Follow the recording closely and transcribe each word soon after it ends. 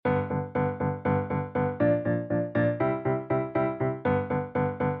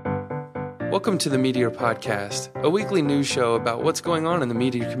Welcome to the Meteor Podcast, a weekly news show about what's going on in the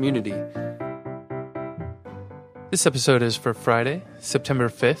Meteor community. This episode is for Friday, September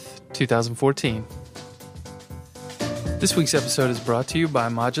 5th, 2014. This week's episode is brought to you by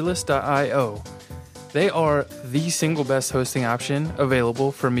Modulus.io. They are the single best hosting option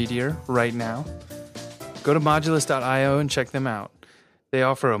available for Meteor right now. Go to Modulus.io and check them out. They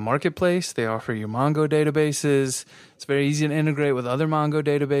offer a marketplace. They offer you Mongo databases. It's very easy to integrate with other Mongo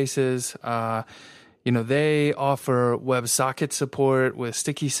databases. They offer WebSocket support with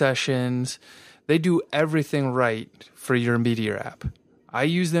sticky sessions. They do everything right for your Meteor app. I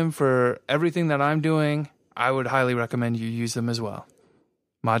use them for everything that I'm doing. I would highly recommend you use them as well.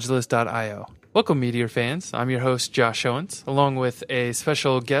 Modulus.io. Welcome, Meteor fans. I'm your host, Josh Owens, along with a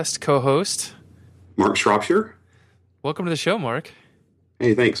special guest co-host, Mark Shropshire. Welcome to the show, Mark.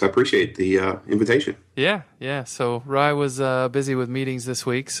 Hey, thanks. I appreciate the invitation. Yeah. So Rye was busy with meetings this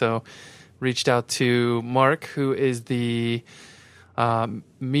week, so reached out to Mark, who is the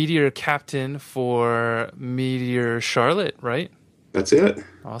Meteor captain for Meteor Charlotte, right? That's it.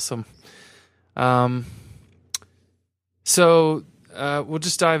 Awesome. So we'll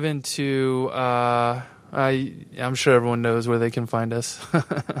just dive into, I'm sure everyone knows where they can find us.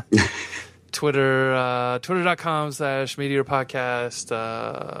 Twitter.com/Meteor Podcast,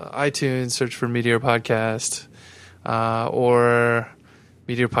 iTunes, search for Meteor Podcast, or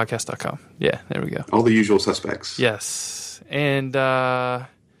MeteorPodcast.com. Yeah, there we go. All the usual suspects. Yes. And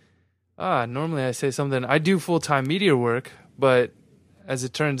normally I say something. I do full-time Meteor work, but as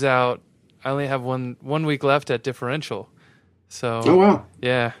it turns out, I only have one week left at Differential. So, oh, wow.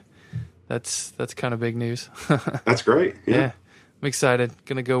 Yeah, that's kind of big news. That's great. Yeah. I'm excited.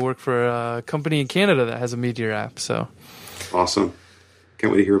 Going to go work for a company in Canada that has a Meteor app. So awesome.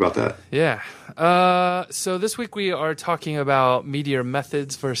 Can't wait to hear about that. Yeah. So this week we are talking about Meteor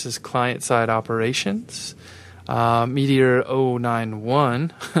Methods versus client-side operations. Meteor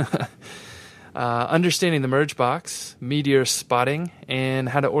 091. Understanding the merge box, Meteor spotting, and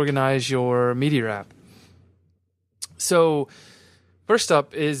how to organize your Meteor app. So first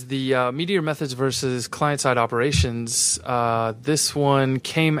up is the Meteor Methods versus client-side operations. This one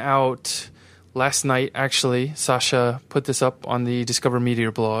came out last night, actually. Sasha put this up on the Discover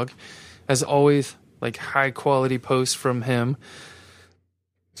Meteor blog. As always, like high-quality posts from him.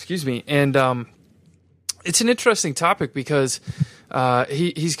 Excuse me. And it's an interesting topic because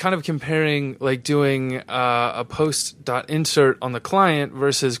he's kind of comparing like doing a post.insert on the client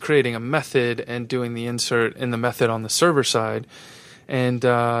versus creating a method and doing the insert in the method on the server side. And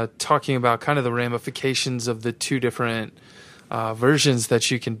talking about kind of the ramifications of the two different versions that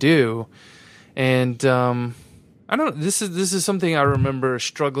you can do. And I don't. This is something I remember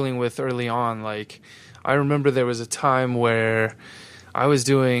struggling with early on. Like I remember there was a time where I was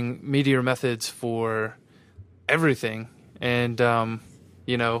doing Meteor Methods for everything, and and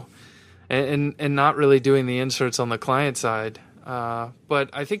not really doing the inserts on the client side. But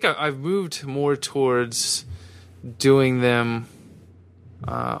I think I've moved more towards doing them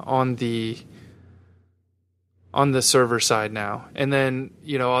on the server side now. And then,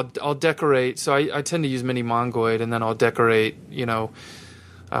 I'll decorate. So I tend to use Mini Mongoid, and then I'll decorate,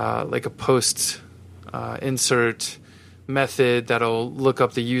 like a post insert method that'll look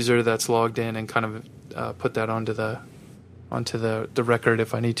up the user that's logged in and kind of put that onto the record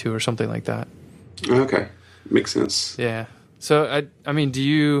if I need to or something like that. Okay. Makes sense. Yeah. So I mean, do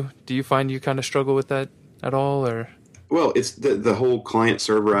you find you kind of struggle with that at all, or? Well, it's the whole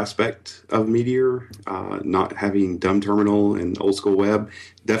client-server aspect of Meteor, not having dumb terminal and old-school web.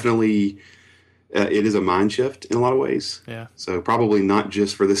 Definitely, it is a mind shift in a lot of ways. Yeah. So probably not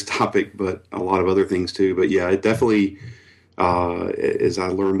just for this topic, but a lot of other things too. But yeah, it definitely, as I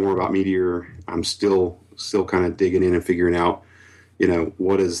learn more about Meteor, I'm still kind of digging in and figuring out,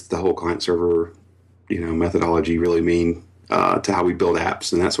 what does the whole client-server, methodology really mean to how we build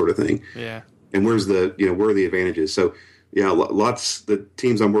apps and that sort of thing. Yeah. And where are the advantages? So, yeah, the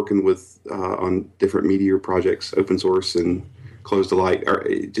teams I'm working with on different Meteor projects, open source and closed alike, are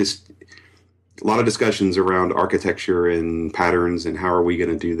just a lot of discussions around architecture and patterns and how are we going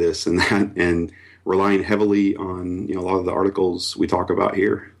to do this and that, and relying heavily on a lot of the articles we talk about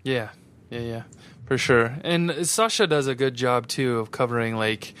here. Yeah, for sure. And Sasha does a good job too of covering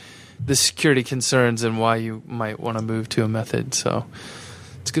like the security concerns and why you might want to move to a method. So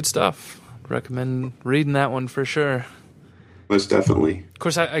it's good stuff. Recommend reading that one for sure. Most definitely. Of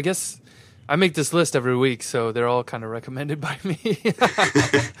course, I guess I make this list every week, so they're all kind of recommended by me.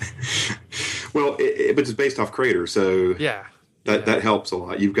 Well, but it's based off Crater, so yeah, that helps a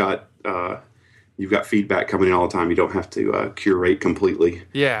lot. You've got you've got feedback coming in all the time. You don't have to curate completely.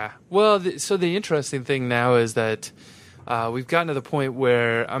 Yeah. Well, so the interesting thing now is that we've gotten to the point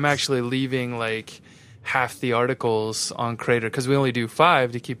where I'm actually leaving like half the articles on Creator because we only do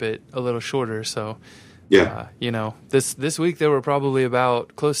 5 to keep it a little shorter. So, yeah, this week there were probably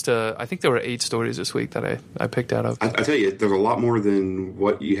about close to, I think there were 8 stories this week that I picked out of. I tell you, there's a lot more than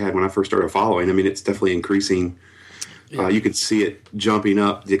what you had when I first started following. I mean, it's definitely increasing. Yeah. You could see it jumping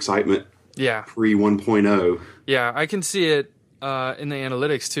up, the excitement. Yeah. Pre 1.0. Yeah, I can see it in the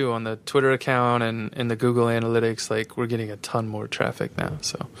analytics too, on the Twitter account and in the Google Analytics. Like, we're getting a ton more traffic now.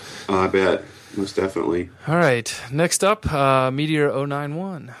 So I bet. Most definitely. All right. Next up, Meteor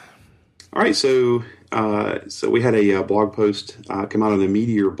 091. All right. So we had a blog post come out on the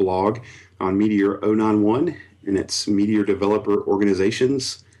Meteor blog on Meteor 091, and it's Meteor developer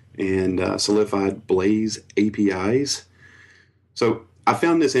organizations and solidified Blaze APIs. So I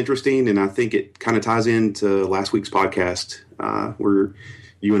found this interesting, and I think it kind of ties into last week's podcast where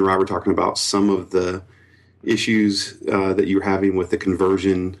you and Rob were talking about some of the issues that you were having with the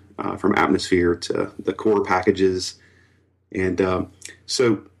conversion from Atmosphere to the core packages. And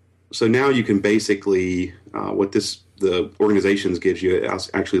so now you can basically, what the organizations gives you, it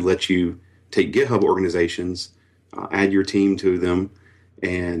actually lets you take GitHub organizations, add your team to them,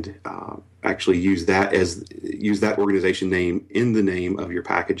 and actually use that organization name in the name of your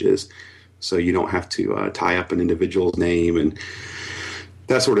packages, so you don't have to tie up an individual's name and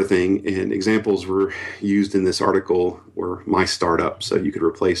that sort of thing. And examples were used in this article were my startup, so you could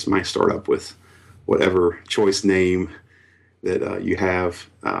replace my startup with whatever choice name that you have.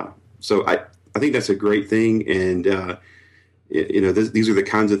 So I think that's a great thing, and these are the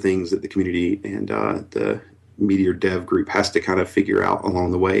kinds of things that the community and the Meteor dev group has to kind of figure out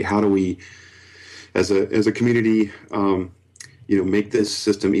along the way. How do we, as a community, make this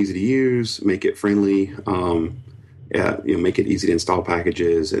system easy to use, make it friendly, make it easy to install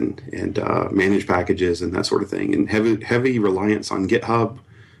packages and manage packages and that sort of thing. And heavy reliance on GitHub,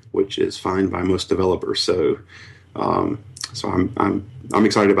 which is fine by most developers. So I'm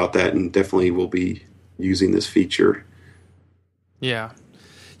excited about that, and definitely will be using this feature. Yeah.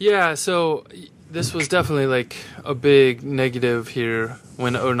 So this was definitely like a big negative here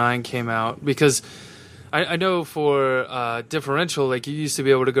when 09 came out, because I know for differential, like you used to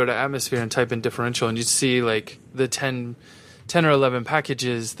be able to go to Atmosphere and type in differential, and you'd see like the 10 or 11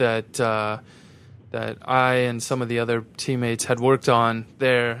 packages that I and some of the other teammates had worked on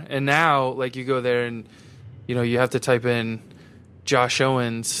there. And now, like, you go there and you have to type in Josh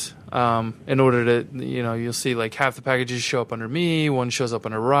Owens in order to, you'll see like half the packages show up under me, one shows up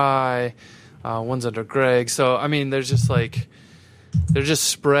under Rye, one's under Greg. So I mean, they're just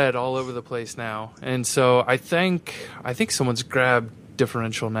spread all over the place now. And so I think someone's grabbed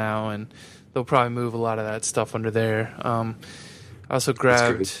differential now, and they'll probably move a lot of that stuff under there. I also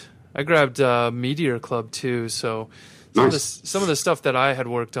grabbed Meteor Club too. So some of the stuff that I had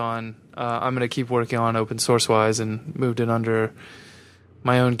worked on, I'm going to keep working on open source wise, and moved it under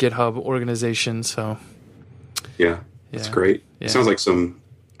my own GitHub organization. So yeah, that's great. Yeah. It sounds like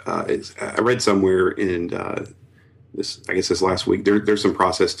I read somewhere in this last week, there's some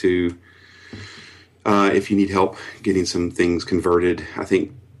process to if you need help getting some things converted. I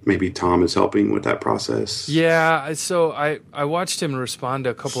think maybe Tom is helping with that process. Yeah, so I watched him respond to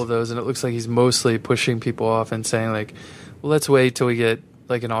a couple of those, and it looks like he's mostly pushing people off and saying like, well, let's wait till we get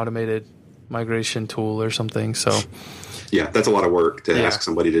like an automated migration tool or something. So yeah, that's a lot of work to ask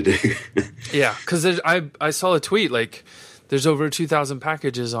somebody to do. Yeah, because I saw a tweet like there's over 2,000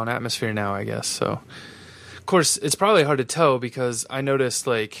 packages on Atmosphere now, I guess. So of course it's probably hard to tell, because I noticed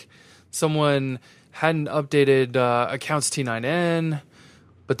like someone hadn't updated accounts T9N,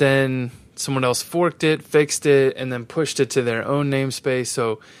 but then someone else forked it, fixed it, and then pushed it to their own namespace.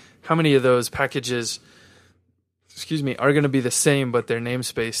 So how many of those packages, are going to be the same, but they're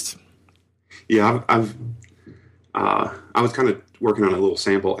namespaced? Yeah, I was kind of working on a little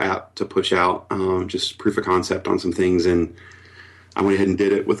sample app to push out, just proof of concept on some things, and I went ahead and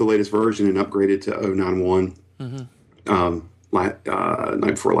did it with the latest version and upgraded to 091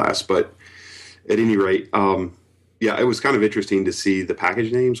 night before last. But at any rate, it was kind of interesting to see the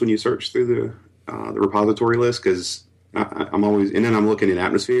package names when you search through the repository list, because I'm always, and then I'm looking at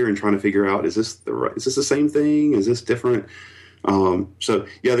Atmosphere and trying to figure out, is this the same thing? Is this different? So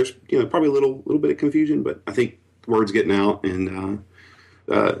yeah, there's probably a little bit of confusion, but I think word's getting out, and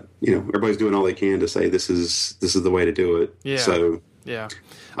everybody's doing all they can to say this is the way to do it. Yeah. So yeah,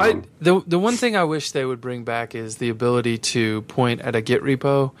 the one thing I wish they would bring back is the ability to point at a Git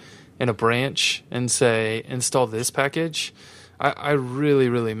repo in a branch and say install this package. I really,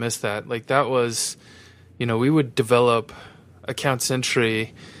 really miss that. Like that was, we would develop account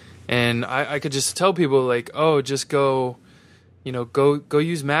entry, and I could just tell people like, oh, just go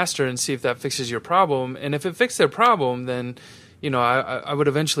use master and see if that fixes your problem. And if it fixed their problem, then, I would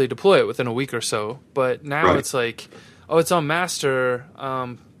eventually deploy it within a week or so. But now it's like, oh, it's on master.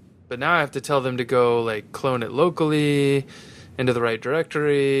 But now I have to tell them to go like clone it locally into the right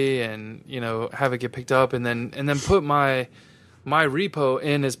directory and, have it get picked up and then put my repo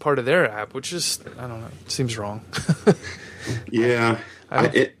in as part of their app, which is, I don't know, it seems wrong. Yeah.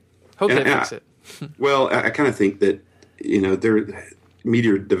 I hope they fix it. Well, I kind of think that, their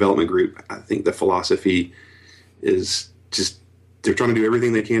Meteor development group, I think the philosophy is just they're trying to do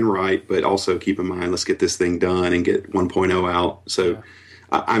everything they can right, but also keep in mind, let's get this thing done and get 1.0 out. So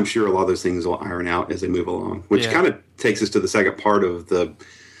I'm sure a lot of those things will iron out as they move along, which kind of takes us to the second part of the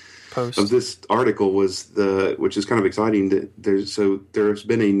post of this article which is kind of exciting. That there's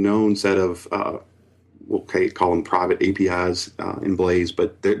been a known set of call them private APIs in Blaze,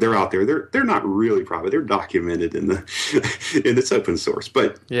 but they're out there. They're not really private. They're documented in it's open source,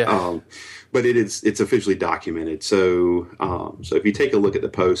 but it's officially documented. So if you take a look at the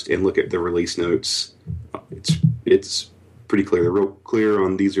post and look at the release notes, it's pretty clear. They're real clear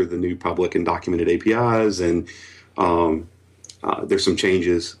on these are the new public and documented APIs, and there's some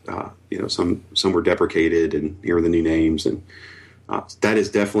changes. Some were deprecated, and here are the new names, and that is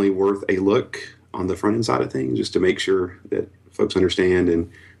definitely worth a look on the front end side of things, just to make sure that folks understand and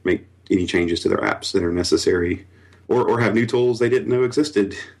make any changes to their apps that are necessary, or have new tools they didn't know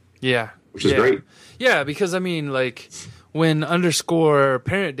existed. Yeah, which is great. Yeah, because I mean, like when underscore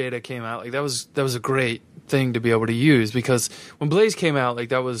parent data came out, like that was a great thing to be able to use, because when Blaze came out, like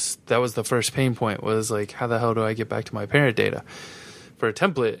that was the first pain point, was like, how the hell do I get back to my parent data for a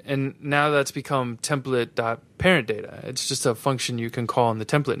template? And now that's become template.parent data. It's just a function you can call in the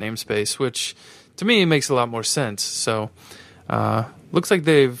template namespace, which to me makes a lot more sense. So looks like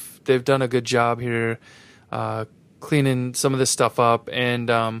they've done a good job here cleaning some of this stuff up,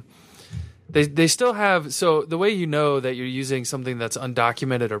 and they still have, so the way you know that you're using something that's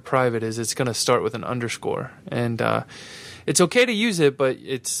undocumented or private is it's going to start with an underscore, and it's okay to use it, but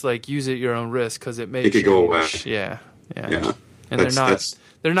it's like use at your own risk, because it could go away. Yeah. And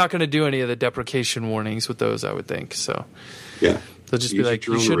they're not going to do any of the deprecation warnings with those, I would think. So they'll just be like,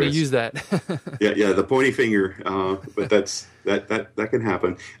 you shouldn't have used that. The pointy finger, but that can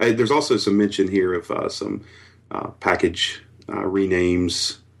happen. There's also some mention here of some package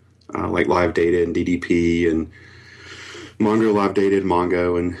renames, like Live Data and DDP and Mongo Live Data and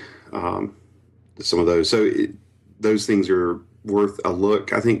Mongo, and some of those. So those things are worth a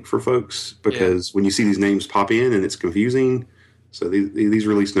look, I think, for folks, because when you see these names pop in and it's confusing, so these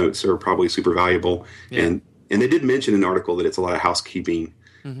release notes are probably super valuable. And they did mention in an article that it's a lot of housekeeping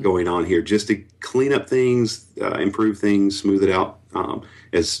going on here, just to clean up things, improve things, smooth it out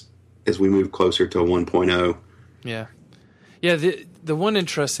as we move closer to 1.0. Yeah, the one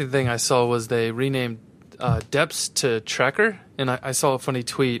interesting thing I saw was they renamed Depths to Tracker, and I saw a funny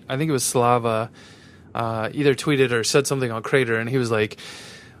tweet. I think it was Slava either tweeted or said something on Crater, and he was like,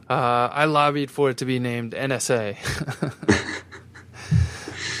 I lobbied for it to be named NSA.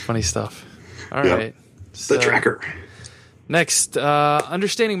 Funny stuff. All right. The tracker. Next,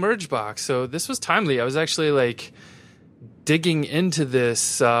 understanding MergeBox. So this was timely. I was actually like digging into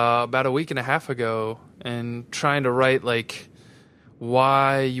this about a week and a half ago and trying to write like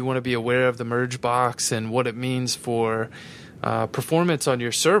why you want to be aware of the MergeBox and what it means for performance on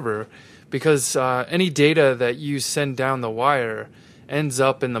your server, because any data that you send down the wire ends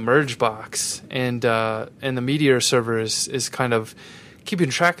up in the MergeBox, and the Meteor server is kind of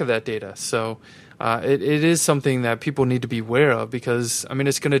keeping track of that data. So it is something that people need to be aware of, because I mean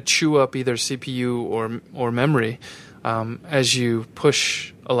it's going to chew up either CPU or memory as you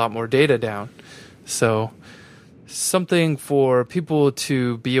push a lot more data down. So something for people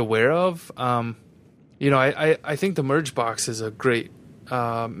to be aware of. I think the MergeBox is a great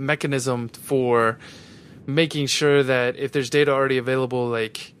mechanism for making sure that if there's data already available,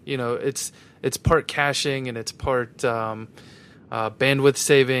 like it's part caching and it's part bandwidth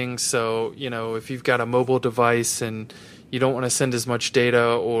saving. So if you've got a mobile device and you don't want to send as much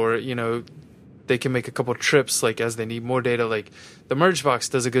data, or they can make a couple trips like as they need more data, like the MergeBox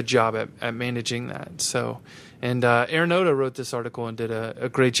does a good job at managing that. So, and Aaron Oda wrote this article and did a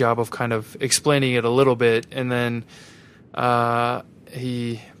great job of kind of explaining it a little bit, and then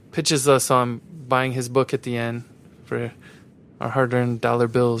he pitches us on buying his book at the end for our hard-earned dollar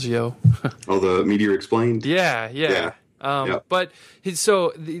bills, yo. Oh, the Meteor Explained? Yeah. But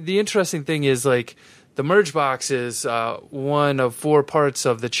so the interesting thing is, like, the merge box is one of 4 parts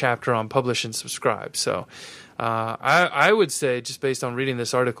of the chapter on publish and subscribe. So I would say, just based on reading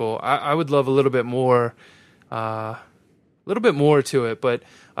this article, I would love a little bit more to it, but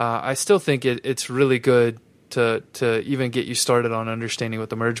I still think it's really good to even get you started on understanding what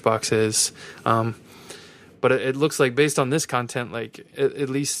the merge box is. But it looks like, based on this content, like at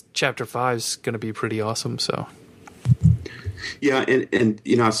least chapter 5 is going to be pretty awesome. So, yeah, and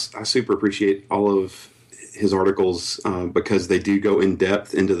I super appreciate all of his articles because they do go in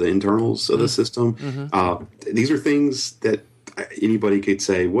depth into the internals of the system. Mm-hmm. These are things that anybody could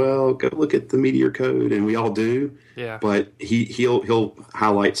say, well, go look at the Meteor code, and we all do. Yeah. But he'll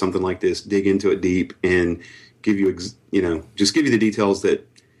highlight something like this, dig into it deep, and give you just give you the details that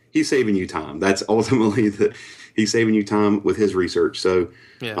he's saving you time. That's ultimately he's saving you time with his research. So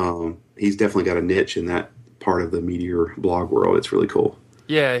he's definitely got a niche in that part of the Meteor blog world. It's really cool.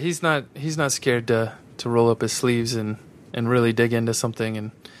 Yeah, he's not scared to roll up his sleeves and really dig into something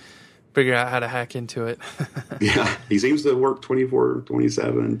and figure out how to hack into it. Yeah, he seems to work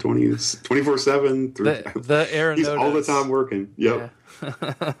 24/7 through the error he's notice. all the time working. Yep. Yeah.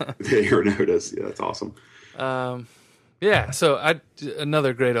 The error notice. Yeah, that's awesome. Yeah, so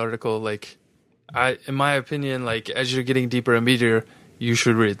another great article. Like, in my opinion, like, as you're getting deeper in Meteor, you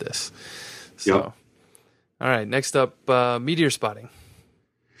should read this. So, yep. All right, next up, Meteor Spotting.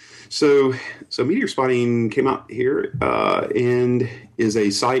 So Meteor Spotting came out here and is a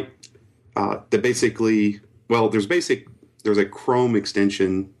site that basically, well, there's a Chrome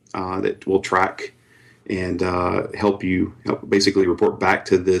extension that will track and help basically report back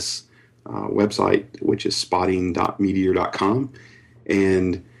to this website, which is spotting.meteor.com,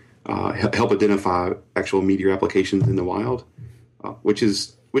 and help identify actual Meteor applications in the wild, which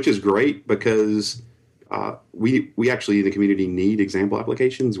is great because we actually in the community need example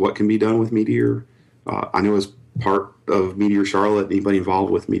applications. What can be done with Meteor? I know as part of Meteor Charlotte, anybody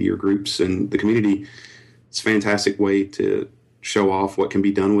involved with Meteor groups and the community, it's a fantastic way to show off what can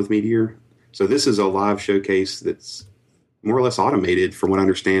be done with Meteor. So this is a live showcase that's more or less automated, from what I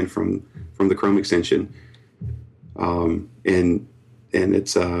understand from the Chrome extension, and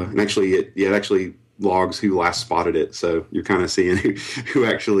it's and actually it actually logs who last spotted it. So you're kind of seeing who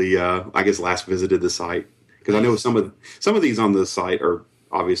actually I guess last visited the site, because I know some of these on the site are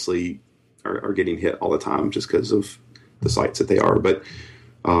obviously are getting hit all the time just because of the sites that they are, but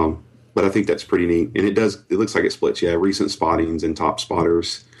I think that's pretty neat, and it looks like it splits recent spottings and top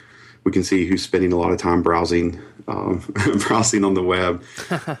spotters. We can see who's spending a lot of time browsing on the web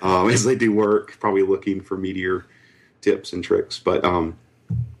as they do work, probably looking for Meteor tips and tricks. But no,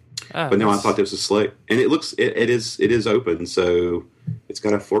 I thought this was slick, and it is open, so it's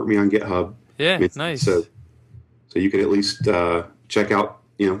got a fork me on GitHub. Yeah, nice. So you can at least check out.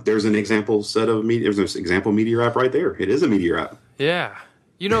 There's an example set of Meteor. There's an example Meteor app right there. It is a Meteor app. Yeah.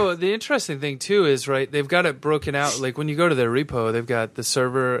 The interesting thing, too, is, right, they've got it broken out. Like, when you go to their repo, they've got the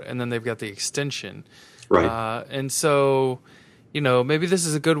server, and then they've got the extension. Right. And so, maybe this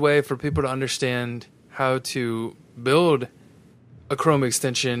is a good way for people to understand how to build a Chrome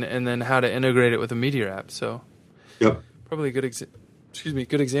extension and then how to integrate it with a Meteor app. So, yep. Probably a good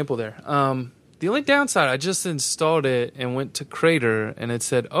example there. The only downside, I just installed it and went to Crater, and it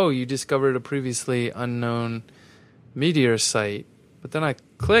said, oh, you discovered a previously unknown Meteor site. But then I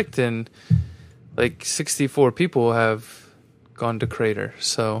clicked, and like 64 people have gone to Crater.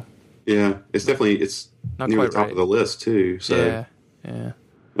 So yeah, it's not near the top of the list too. So yeah,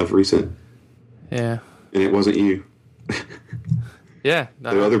 of recent. Yeah, and it wasn't you. Yeah,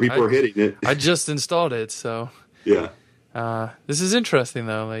 the other people are hitting it. I just installed it, so yeah. This is interesting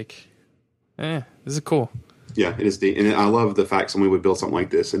though. like, this is cool. Yeah, it is, and I love the fact someone would build something like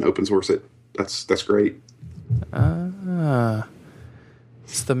this and open source it. That's great.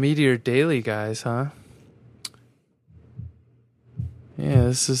 It's the Meteor Daily guys, huh? Yeah,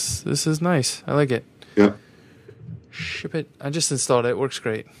 this is nice. I like it. Yep. Ship it. I just installed it. Works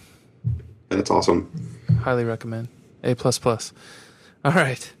great. That's awesome. Highly recommend. A++. All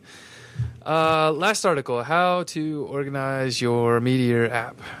right. Last article, how to organize your Meteor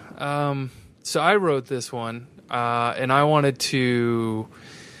app. So I wrote this one, and I wanted to,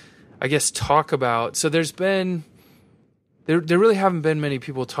 I guess, talk about, so there really haven't been many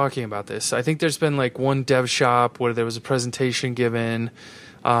people talking about this. I think there's been like one dev shop where there was a presentation given,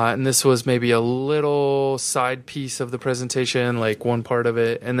 and this was maybe a little side piece of the presentation, like one part of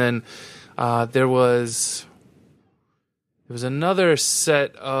it. And then there was another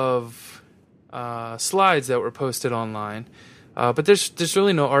set of slides that were posted online. But there's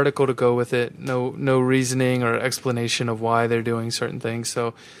really no article to go with it, no reasoning or explanation of why they're doing certain things.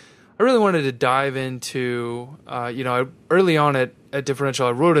 So I really wanted to dive into, early on at Differential,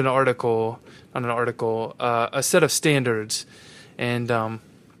 I wrote a set of standards, and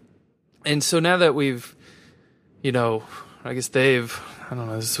so now that we've, I guess I don't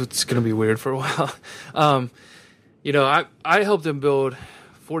know, it's going to be weird for a while. I helped them build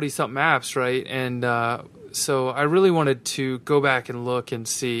 40-something apps, right? And so I really wanted to go back and look and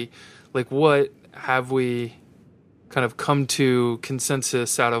see, like, what have we kind of come to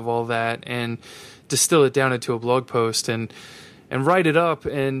consensus out of all that, and distill it down into a blog post and write it up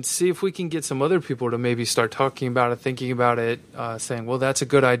and see if we can get some other people to maybe start talking about it, thinking about it, saying, well, that's a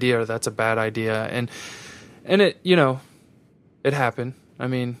good idea or that's a bad idea. And it, it happened. I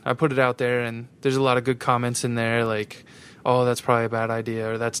mean, I put it out there and there's a lot of good comments in there, like, oh, that's probably a bad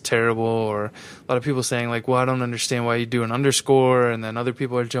idea, or that's terrible, or a lot of people saying, like, well, I don't understand why you do an underscore, and then other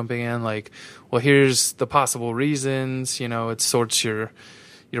people are jumping in, like, well, here's the possible reasons, it sorts your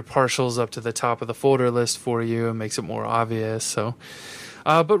partials up to the top of the folder list for you and makes it more obvious. So,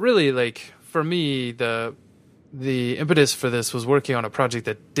 but really, like, for me, the impetus for this was working on a project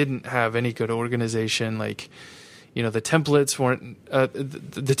that didn't have any good organization, like, the templates weren't,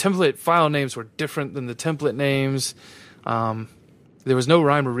 the template file names were different than the template names. There was no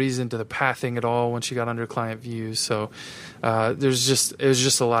rhyme or reason to the pathing at all once you got under client views. So it was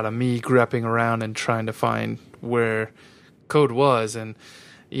just a lot of me grepping around and trying to find where code was. And,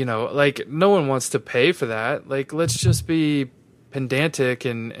 like, no one wants to pay for that. Like, let's just be pedantic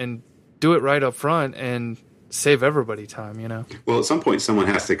and do it right up front and save everybody time, Well, at some point, someone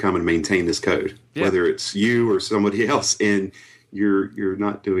has to come and maintain this code, whether it's you or somebody else. And you're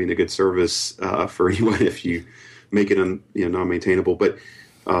not doing a good service for anyone if you make it non-maintainable. But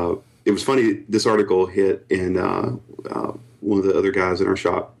it was funny, this article hit, and one of the other guys in our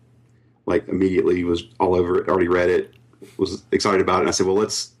shop, like, immediately was all over it, already read it, was excited about it. And I said, well,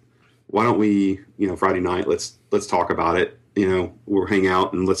 why don't we, Friday night, let's talk about it. We'll hang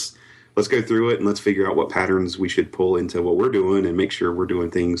out and let's go through it and let's figure out what patterns we should pull into what we're doing and make sure we're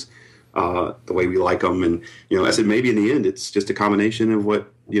doing things the way we like them. And, I said, maybe in the end, it's just a combination of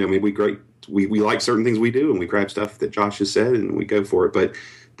what, maybe we like certain things we do, and we grab stuff that Josh has said and we go for it. But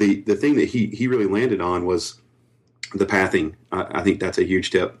the thing that he really landed on was the pathing. I think that's a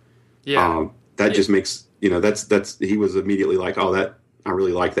huge tip. Yeah. That just makes, that's he was immediately like, oh, that I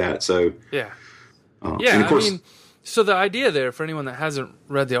really like that. So yeah. And of course, so the idea there, for anyone that hasn't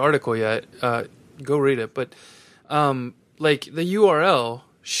read the article yet, go read it. But like, the URL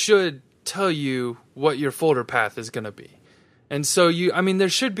should tell you what your folder path is going to be. And so there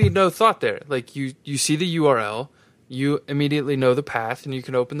should be no thought there. Like, you see the URL, you immediately know the path, and you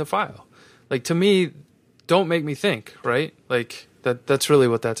can open the file. Like, to me, don't make me think, right? Like, that's really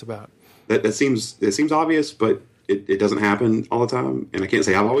what that's about. It seems obvious, but it doesn't happen all the time. And I can't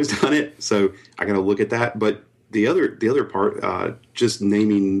say I've always done it, so I got to look at that. But the other part, just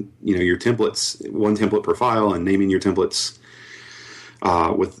naming, your templates, one template per file, and naming your templates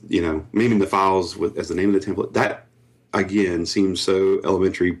with, naming the files as the name of the template, that, again, seems so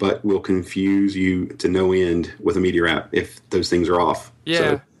elementary, but will confuse you to no end with a Meteor app if those things are off. Yeah.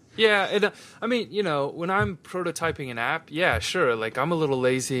 So, yeah. And when I'm prototyping an app, yeah, sure. Like, I'm a little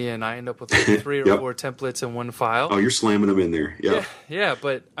lazy and I end up with like 3 or 4 templates in one file. Oh, you're slamming them in there. Yep. Yeah.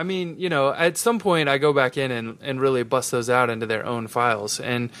 But at some point I go back in and really bust those out into their own files.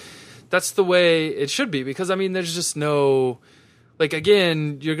 And that's the way it should be, because there's just no, like,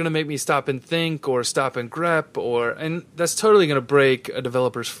 again, you're going to make me stop and think or stop and grep, and that's totally going to break a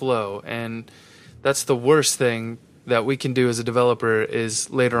developer's flow. And that's the worst thing that we can do as a developer,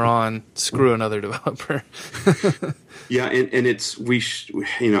 is later on screw another developer. Yeah. And it's,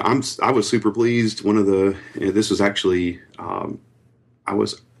 I was super pleased. One of the, this was actually, I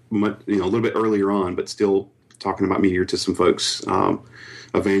was a little bit earlier on, but still talking about Meteor to some folks,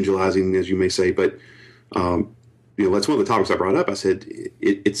 evangelizing, as you may say, but, that's one of the topics I brought up. I said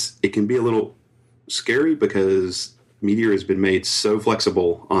it can be a little scary because Meteor has been made so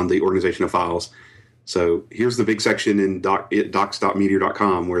flexible on the organization of files. So here's the big section in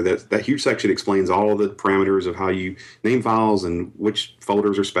docs.meteor.com where that huge section explains all the parameters of how you name files and which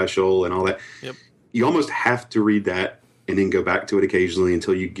folders are special and all that. Yep. You almost have to read that and then go back to it occasionally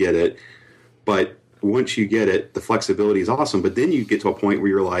until you get it. But once you get it, the flexibility is awesome. But then you get to a point where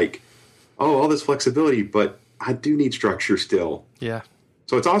you're like, oh, all this flexibility, but I do need structure still. Yeah.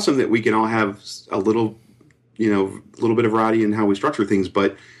 So it's awesome that we can all have a little bit of variety in how we structure things,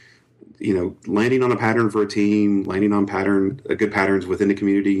 but, landing on a pattern for a team, landing on good patterns within the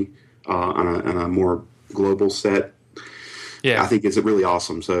community on a more global set. Yeah. I think it's really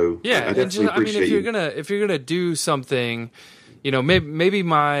awesome. So yeah. I definitely appreciate if you're gonna do something, maybe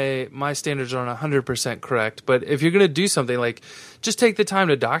my standards aren't 100% correct, but if you're going to do something, like, just take the time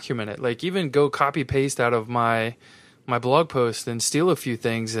to document it. Like, even go copy paste out of my blog post and steal a few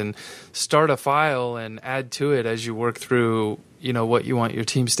things and start a file and add to it as you work through, what you want your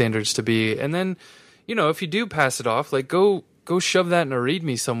team standards to be. And then, if you do pass it off, like, go shove that in a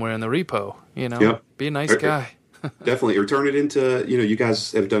README somewhere in the repo, Yep. Be a nice guy. Definitely. Or turn it into, you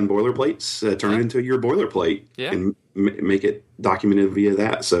guys have done boilerplates, turn it into your boilerplate and make it documented via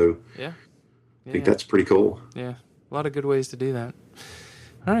that. So I think that's pretty cool. Yeah. A lot of good ways to do that.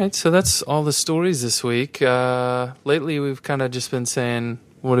 All right. So that's all the stories this week. Lately, we've kind of just been saying,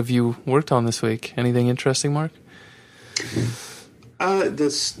 what have you worked on this week? Anything interesting, Mark?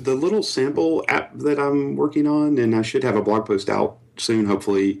 The little sample app that I'm working on, and I should have a blog post out soon,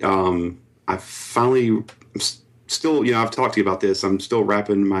 hopefully. I finally still, I've talked to you about this. I'm still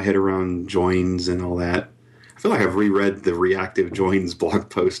wrapping my head around joins and all that. I feel like I've reread the reactive joins blog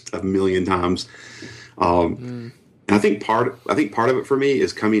post a million times. And I think part of it for me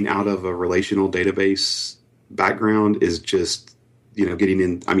is coming out of a relational database background is just, getting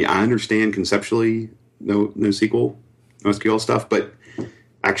in. I mean, I understand conceptually NoSQL, NoSQL stuff, but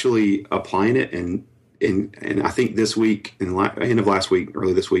actually applying it and I think this week and end of last week,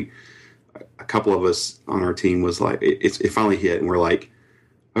 early this week, a couple of us on our team was like, it finally hit, and we're like,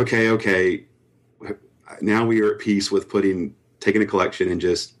 okay, now we are at peace with taking a collection and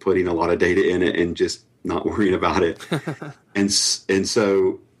just putting a lot of data in it and just not worrying about it. and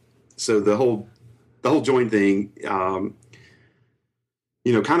so the whole join thing, kind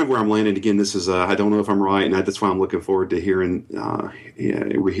of where I'm landing again. This is I don't know if I'm right, and that's why I'm looking forward to hearing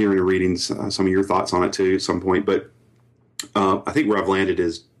and reading some of your thoughts on it too at some point. But I think where I've landed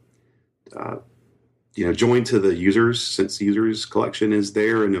is join to the users, since the users collection is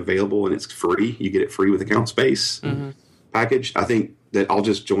there and available and it's free. You get it free with account space package. I think that I'll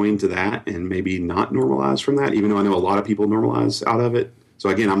just join to that and maybe not normalize from that, even though I know a lot of people normalize out of it. So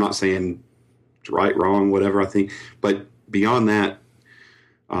again, I'm not saying it's right, wrong, whatever I think, but beyond that,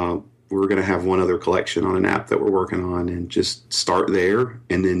 we're going to have one other collection on an app that we're working on and just start there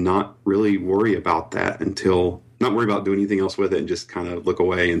and then not really worry about that not worry about doing anything else with it and just kind of look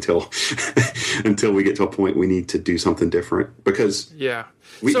away until we get to a point we need to do something different. Because the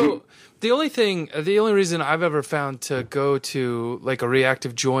only reason I've ever found to go to like a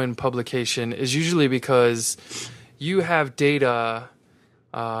reactive join publication is usually because you have data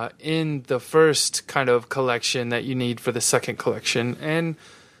in the first kind of collection that you need for the second collection. And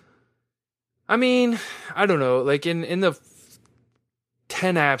I mean, I don't know, like in the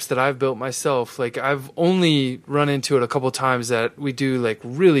 10 apps that I've built myself, like I've only run into it a couple times that we do like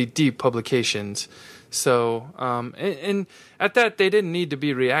really deep publications. So, and at that, they didn't need to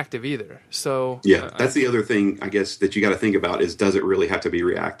be reactive either. So that's the other thing, I guess, that you got to think about is, does it really have to be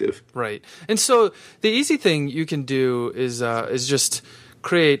reactive? Right. And so the easy thing you can do is just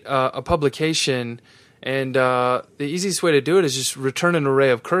create a publication, and the easiest way to do it is just return an array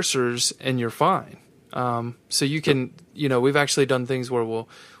of cursors and you're fine. So you can, we've actually done things where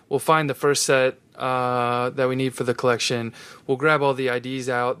we'll find the first set that we need for the collection. We'll grab all the IDs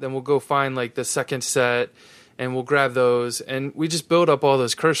out, then we'll go find like the second set, and we'll grab those, and we just build up all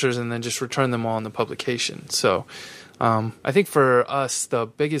those cursors and then just return them all in the publication. So I think for us, the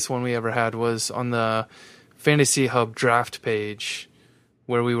biggest one we ever had was on the Fantasy Hub draft page,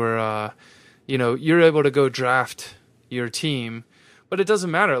 where we were, you're able to go draft your team. But it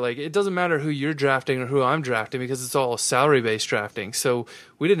doesn't matter. Like, it doesn't matter who you're drafting or who I'm drafting, because it's all salary-based drafting. So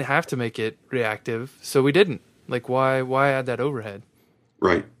we didn't have to make it reactive, so we didn't. Like, why add that overhead?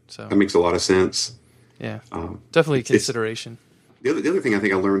 Right. So that makes a lot of sense. Yeah. Definitely consideration. The other thing I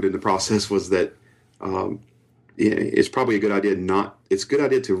think I learned in the process was that it's probably a good idea it's a good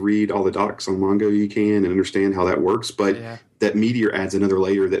idea to read all the docs on Mongo you can and understand how that works. But that Meteor adds another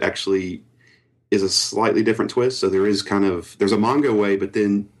layer that actually is a slightly different twist. So there's a Mongo way, but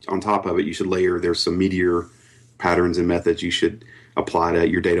then on top of it, you should there's some Meteor patterns and methods you should apply to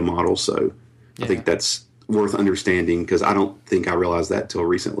your data model. So I think that's worth understanding, because I don't think I realized that till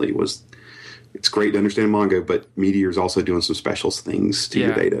recently. It's great to understand Mongo, but Meteor is also doing some special things to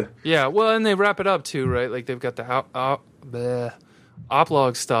your data. Yeah, well, and they wrap it up too, right? Like they've got the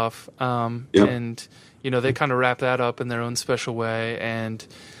oplog stuff, and they kind of wrap that up in their own special way, and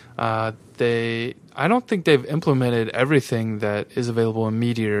I don't think they've implemented everything that is available in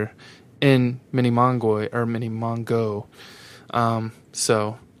Meteor in Mini-Mongo.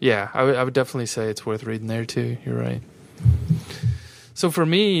 So I would definitely say it's worth reading there too. You're right. So for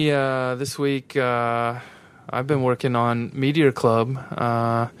me, this week, I've been working on Meteor Club.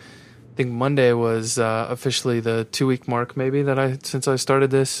 I think Monday was officially the 2-week mark, maybe since I started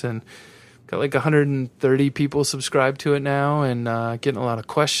this, and got like 130 people subscribed to it now, and getting a lot of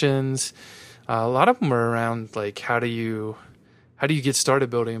questions. A lot of them are around like how do you get started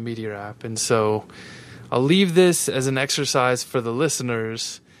building a Meteor app, and so I'll leave this as an exercise for the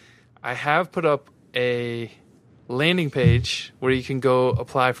listeners. I have put up a landing page where you can go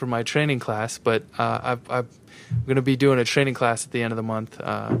apply for my training class, but I'm going to be doing a training class at the end of the month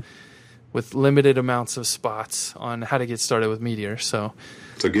with limited amounts of spots on how to get started with Meteor. So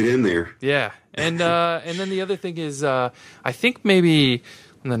get in there. Yeah, and then the other thing is I think maybe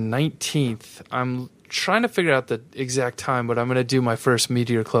on the 19th, I'm trying to figure out the exact time, but I'm going to do my first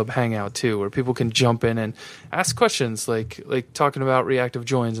Meteor Club hangout too, where people can jump in and ask questions, like talking about reactive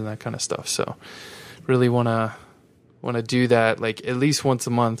joins and that kind of stuff. So really want to do that like at least once a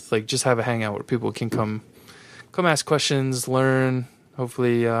month, like just have a hangout where people can come ask questions, learn.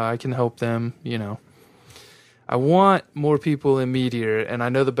 Hopefully I can help them, I want more people in Meteor, and I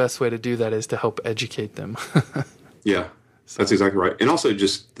know the best way to do that is to help educate them. Yeah, that's exactly right. And also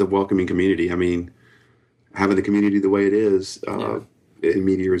just the welcoming community. I mean, having the community the way it is in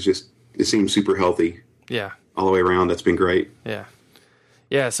Meteor is it seems super healthy. Yeah. All the way around. That's been great. Yeah.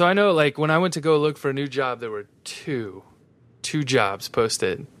 Yeah, so I know like when I went to go look for a new job, there were two jobs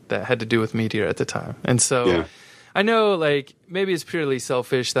posted that had to do with Meteor at the time. And so I know like maybe it's purely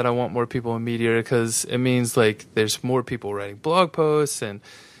selfish that I want more people in Meteor because it means like there's more people writing blog posts and,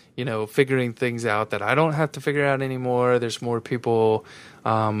 figuring things out that I don't have to figure out anymore. There's more people,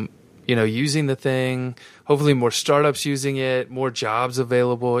 using the thing, hopefully more startups using it, more jobs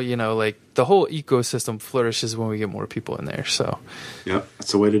available, like the whole ecosystem flourishes when we get more people in there. So yeah,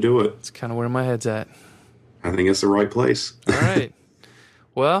 that's the way to do it. It's kind of where my head's at. I think it's the right place. All right.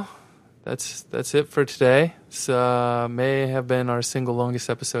 Well, that's it for today. This may have been our single longest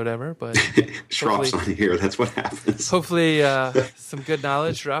episode ever, but Shrop's on here. That's what happens. Hopefully some good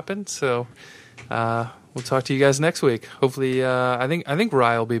knowledge dropping. So we'll talk to you guys next week. Hopefully, I think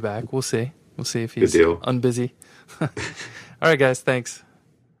Rye will be back. We'll see. We'll see if he's unbusy. All right, guys. Thanks.